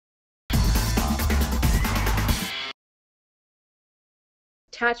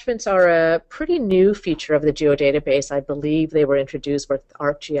Attachments are a pretty new feature of the geodatabase. I believe they were introduced with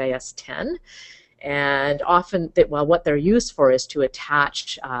ArcGIS 10. And often, what they're used for is to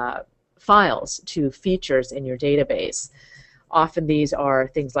attach files to features in your database. Often these are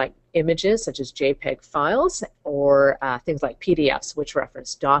things like images, such as JPEG files, or things like PDFs, which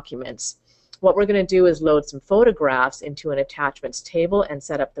reference documents. What we're going to do is load some photographs into an attachments table and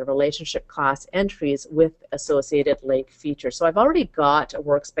set up the relationship class entries with associated lake features. So I've already got a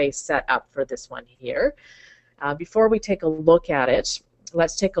workspace set up for this one here. Before we take a look at it,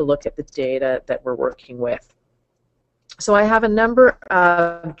 let's take a look at the data that we're working with. So I have a number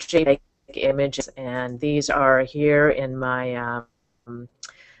of JPEG images, and these are here in my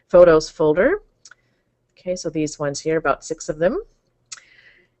Photos folder. Okay, so these ones here, about 6 of them.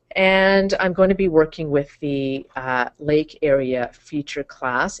 And I'm going to be working with the lake area feature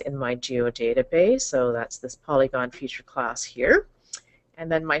class in my geodatabase. So that's this polygon feature class here.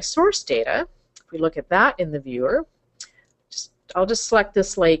 And then my source data, if we look at that in the viewer, I'll just select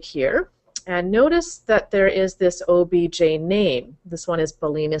this lake here. And notice that there is this OBJ name. This one is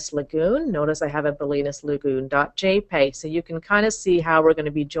Bolinas Lagoon. Notice I have a Bolinas Lagoon.jpg. So you can kind of see how we're going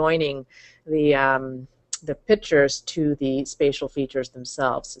to be joining the pictures to the spatial features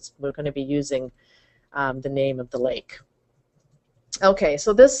themselves. We're going to be using the name of the lake. Okay,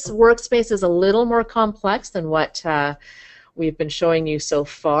 so this workspace is a little more complex than what we've been showing you so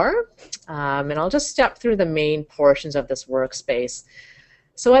far. And I'll just step through the main portions of this workspace.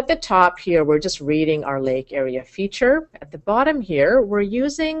 So at the top here, we're just reading our lake area feature. At the bottom here, we're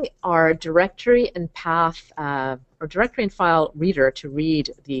using our directory and path, or directory and file reader to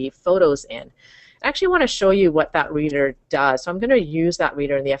read the photos in. I actually want to show you what that reader does. So I'm going to use that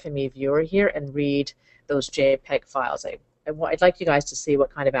reader in the FME viewer here and read those JPEG files. I'd like you guys to see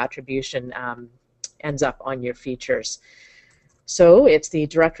what kind of attribution ends up on your features. So it's the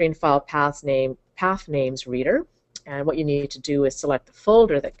directory and file path names reader. And what you need to do is select the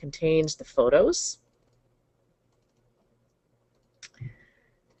folder that contains the photos.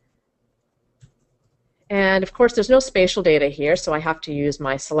 And of course, there's no spatial data here, so I have to use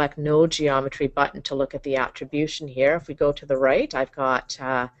my Select Node Geometry button to look at the attribution here. If we go to the right, I've got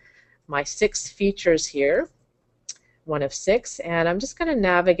my 6 features here, 1 of 6, and I'm just going to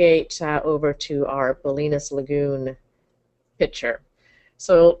navigate over to our Bolinas Lagoon picture.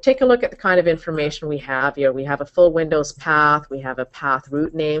 So take a look at the kind of information we have here. We have a full Windows path, we have a path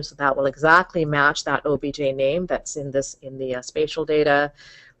root name, so that will exactly match that OBJ name that's in the spatial data.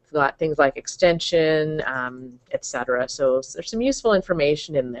 We've got things like extension, etc. So there's some useful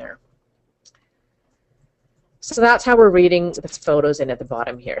information in there. So that's how we're reading the photos in at the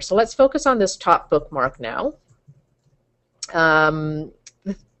bottom here. So let's focus on this top bookmark now. The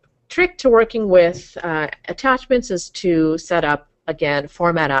trick to working with attachments is to set up, again,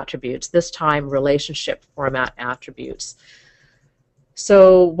 format attributes, this time relationship format attributes.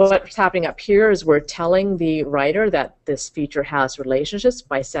 So what's happening up here is we're telling the writer that this feature has relationships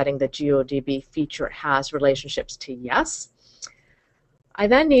by setting the GeoDB feature has relationships to yes. I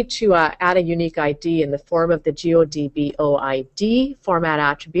then need to add a unique ID in the form of the GeoDB OID format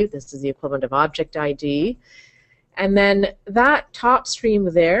attribute. This is the equivalent of object ID. And then that top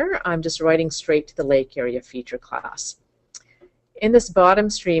stream there, I'm just writing straight to the lake area feature class. In this bottom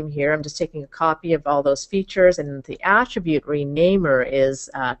stream here, I'm just taking a copy of all those features, and the AttributeRenamer is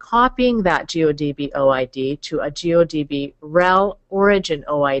copying that GeoDB OID to a GeoDB rel origin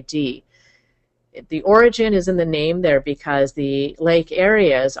OID. The origin is in the name there because the lake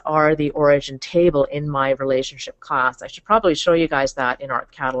areas are the origin table in my relationship class. I should probably show you guys that in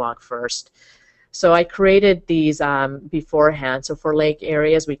ArcCatalog first. So I created these beforehand. So for lake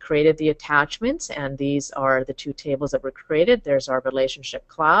areas, we created the attachments, and these are the 2 tables that were created. There's our relationship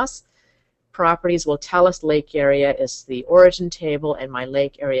class. Properties will tell us lake area is the origin table, and my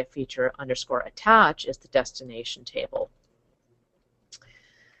lake area feature underscore attach is the destination table.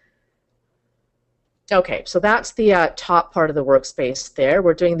 Okay, so that's the top part of the workspace there.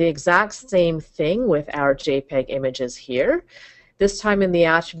 We're doing the exact same thing with our JPEG images here. This time in the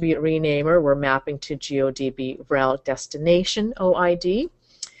AttributeRenamer, we're mapping to GeoDB rel destination OID.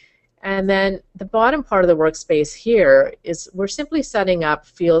 And then the bottom part of the workspace here is we're simply setting up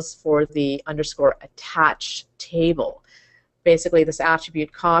fields for the underscore attach table. Basically, this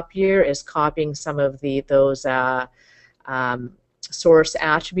AttributeCopier is copying some of those source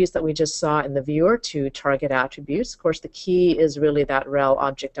attributes that we just saw in the viewer to target attributes. Of course, the key is really that rel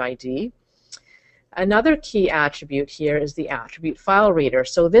object ID. Another key attribute here is the AttributeFileReader.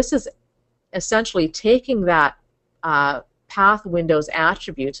 So this is essentially taking that path windows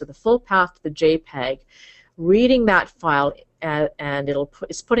attribute, so the full path to the JPEG, reading that file, and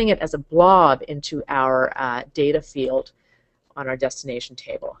it's putting it as a blob into our data field on our destination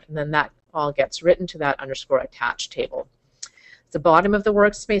table. And then that all gets written to that _attached table. The bottom of the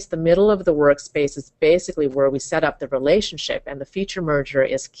workspace, the middle of the workspace is basically where we set up the relationship, and the feature merger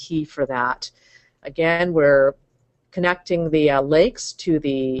is key for that. Again, we're connecting the lakes to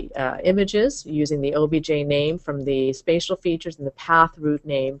the images using the OBJ name from the spatial features and the path route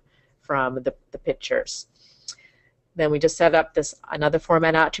name from the pictures. Then we just set up this another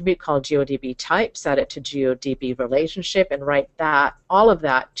format attribute called GeoDB type, set it to GeoDB relationship, and write that all of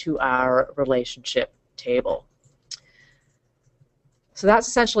that to our relationship table. So that's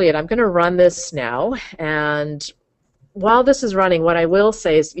essentially it. I'm going to run this now, and while this is running, what I will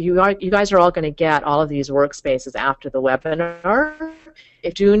say is you guys are all going to get all of these workspaces after the webinar.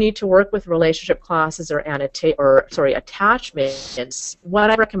 If you do need to work with relationship classes or attachments,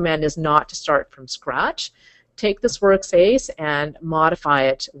 what I recommend is not to start from scratch. Take this workspace and modify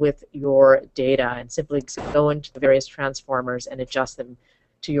it with your data, and simply go into the various transformers and adjust them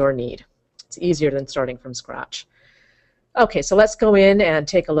to your need. It's easier than starting from scratch. Okay, so let's go in and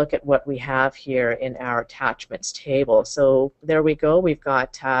take a look at what we have here in our attachments table. So there we go. We've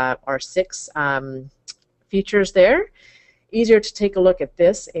got our 6 features there. Easier to take a look at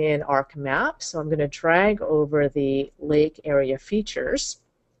this in ArcMap. So I'm going to drag over the lake area features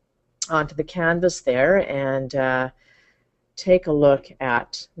onto the canvas there and take a look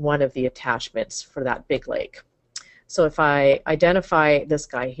at one of the attachments for that big lake. So if I identify this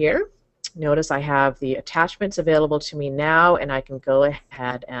guy here, notice I have the attachments available to me now, and I can go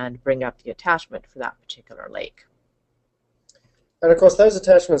ahead and bring up the attachment for that particular lake. And of course, those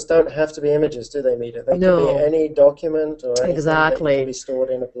attachments don't have to be images, do they, Mita? They can be any document or anything that can be stored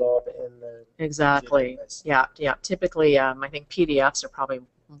in a blob in the database. Yeah. Typically, I think PDFs are probably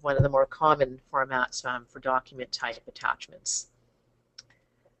one of the more common formats for document type attachments.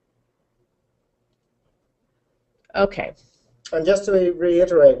 Okay. And just to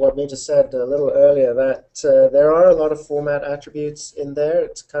reiterate what Mita said a little earlier, that there are a lot of format attributes in there.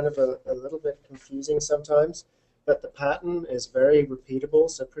 It's kind of a little bit confusing sometimes, but the pattern is very repeatable,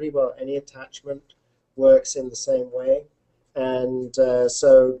 so pretty well any attachment works in the same way. And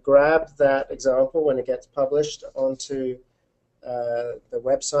so grab that example when it gets published onto the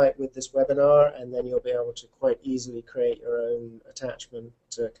website with this webinar, and then you'll be able to quite easily create your own attachment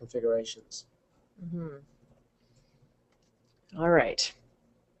configurations. Mm-hmm. All right.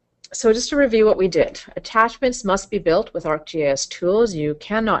 So just to review what we did, attachments must be built with ArcGIS tools. You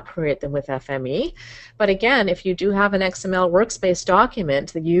cannot create them with FME. But again, if you do have an XML workspace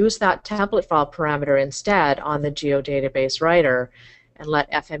document, use that template file parameter instead on the geodatabase writer and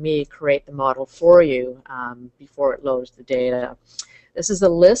let FME create the model for you before it loads the data. This is a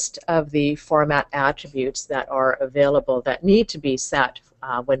list of the format attributes that are available that need to be set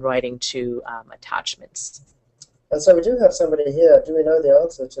when writing to attachments. And so we do have somebody here. Do we know the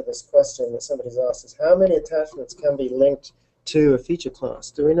answer to this question that somebody's asked? Is how many attachments can be linked to a feature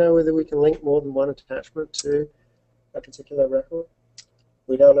class? Do we know whether we can link more than one attachment to a particular record?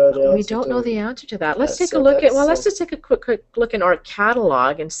 We don't know the answer. We don't know the answer to that. Let's take a look at. Well, let's just take a quick look in our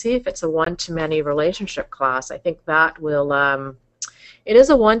catalog and see if it's a one-to-many relationship class. I think that will. It is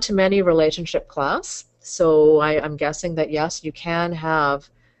a one-to-many relationship class, so I'm guessing that yes, you can have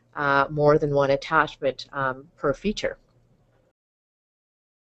more than one attachment per feature.